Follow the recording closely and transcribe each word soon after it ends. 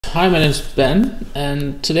Hi, my name is Ben,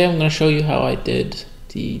 and today I'm going to show you how I did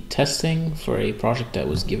the testing for a project that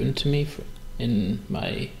was given to me in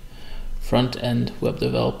my front-end web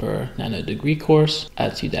developer nanodegree course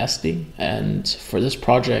at Udacity. And for this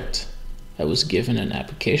project, I was given an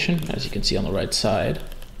application, as you can see on the right side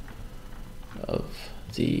of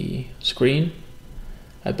the screen.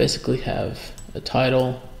 I basically have a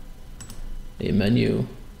title, a menu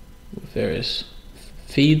with various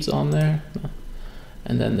feeds on there,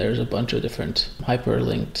 and then there's a bunch of different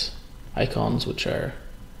hyperlinked icons which are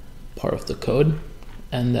part of the code.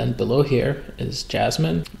 And then below here is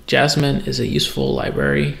Jasmine. Jasmine is a useful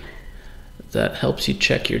library that helps you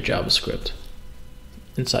check your JavaScript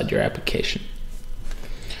inside your application.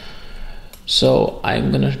 So I'm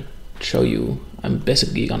going to show you, I'm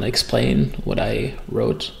basically going to explain what I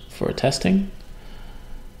wrote for testing,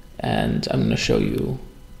 and I'm going to show you,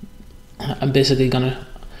 I'm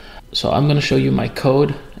going to show you my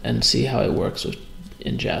code and see how it works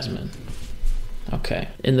in Jasmine. Okay,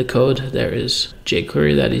 in the code there is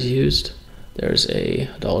jQuery that is used. There's a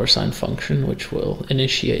 $sign function which will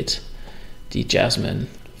initiate the Jasmine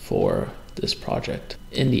for this project.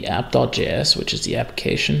 In the app.js, which is the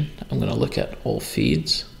application, I'm going to look at all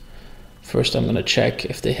feeds. First, I'm going to check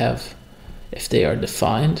if they are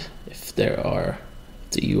defined, if the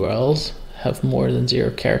URLs have more than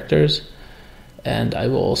 0 characters. And I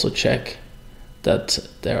will also check that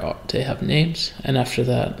they have names, and after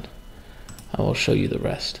that I will show you the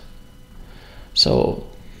rest. So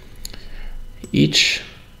each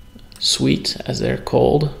suite, as they're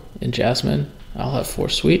called in Jasmine, I'll have 4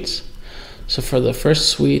 suites. So for the first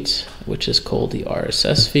suite, which is called the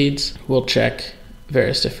RSS feeds, we'll check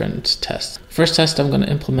various different tests. First test I'm going to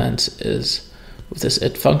implement is with this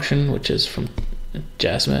it function, which is from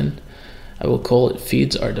Jasmine. I will call it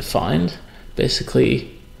feeds are defined.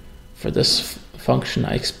 Basically, for this function,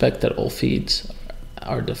 I expect that all feeds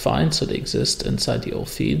are defined, so they exist inside the all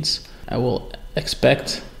feeds. I will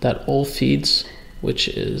expect that all feeds, which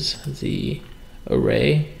is the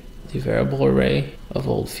array, the variable array of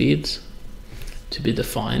all feeds, to be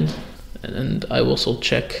defined. And I will also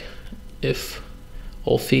check if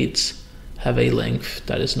all feeds have a length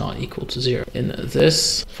that is not equal to 0. In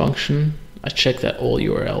this function, I check that all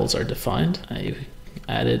URLs are defined. I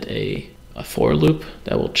added a for loop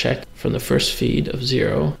that will check from the first feed of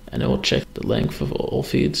 0, and it will check the length of all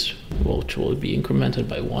feeds, which will be incremented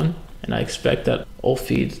by 1. And I expect that all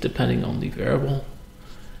feeds, depending on the variable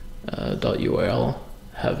 .url,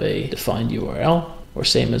 have a defined URL, or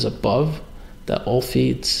same as above, that all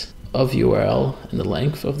feeds of URL and the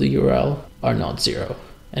length of the URL are not 0.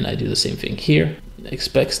 And I do the same thing here. It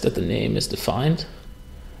expects that the name is defined,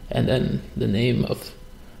 and then the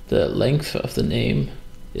length of the name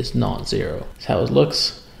is not 0. That's how it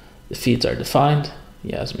looks. The feeds are defined,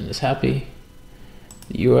 Jasmine is happy.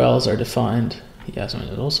 The URLs are defined, Jasmine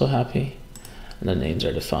is also happy. And the names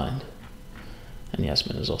are defined, and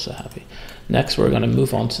Jasmine is also happy. Next, we're going to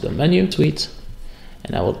move on to the menu suite,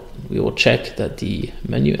 and we will check that the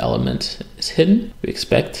menu element is hidden. We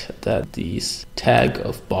expect that the tag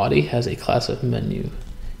of body has a class of menu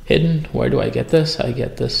hidden. Where do I get this? I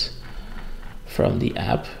get this from the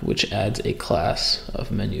app, which adds a class of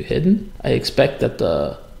menu hidden. I expect that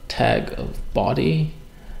the tag of body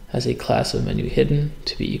has a class of menu hidden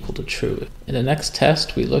to be equal to true. In the next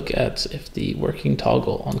test, we look at if the working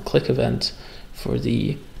toggle on click event for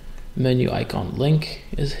the menu icon link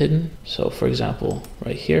is hidden. So for example,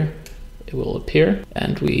 right here, it will appear,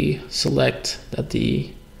 and we select that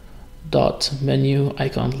the .menu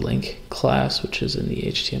icon link class, which is in the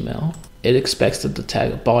HTML, it expects that the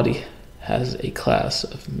tag of body has a class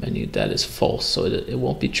of menu that is false, so it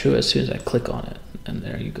won't be true as soon as I click on it. And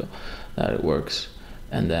there you go, that it works.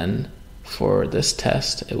 And then for this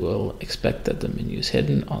test, it will expect that the menu is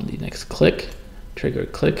hidden on the next click, trigger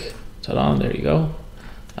click, ta-da, there you go,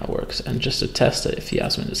 that works. And just to test that if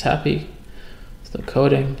Jasmine is happy with the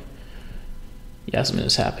coding, Jasmine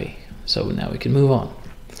is happy. So now we can move on.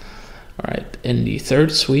 All right, in the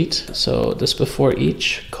third suite, so this before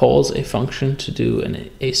each calls a function to do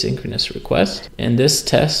an asynchronous request. In this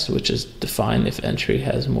test, which is defined if entry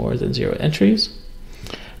has more than 0 entries,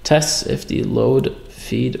 tests if the load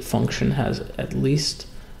feed function has at least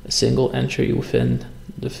a single entry within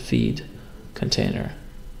the feed container.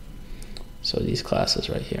 So these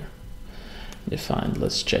classes right here, defined.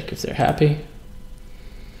 Let's check if they're happy.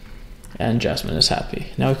 And Jasmine is happy.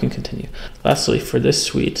 Now we can continue. Lastly, for this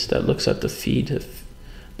suite that looks at the feed,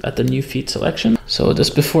 at the new feed selection. So this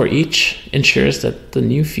before each ensures that the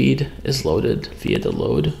new feed is loaded via the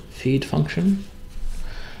load feed function,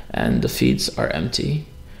 and the feeds are empty,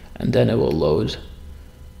 and then it will load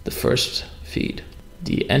the first feed.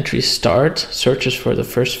 The entry start searches for the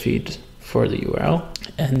first feed for the URL.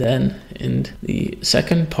 And then in the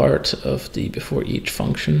second part of the before each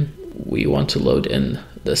function, we want to load in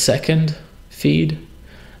the second feed,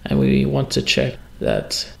 and we want to check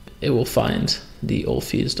that it will find the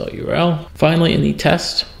allFeeds.url. Finally, in the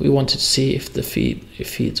test, we want to see if the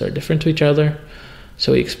feeds are different to each other.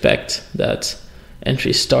 So we expect that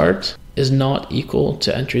entry start is not equal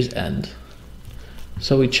to entry's end.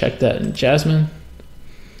 So we check that in Jasmine,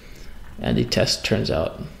 and the test turns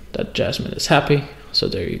out that Jasmine is happy. So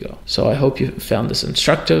there you go. So I hope you found this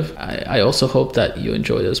instructive. I also hope that you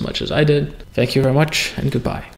enjoyed it as much as I did. Thank you very much, and goodbye.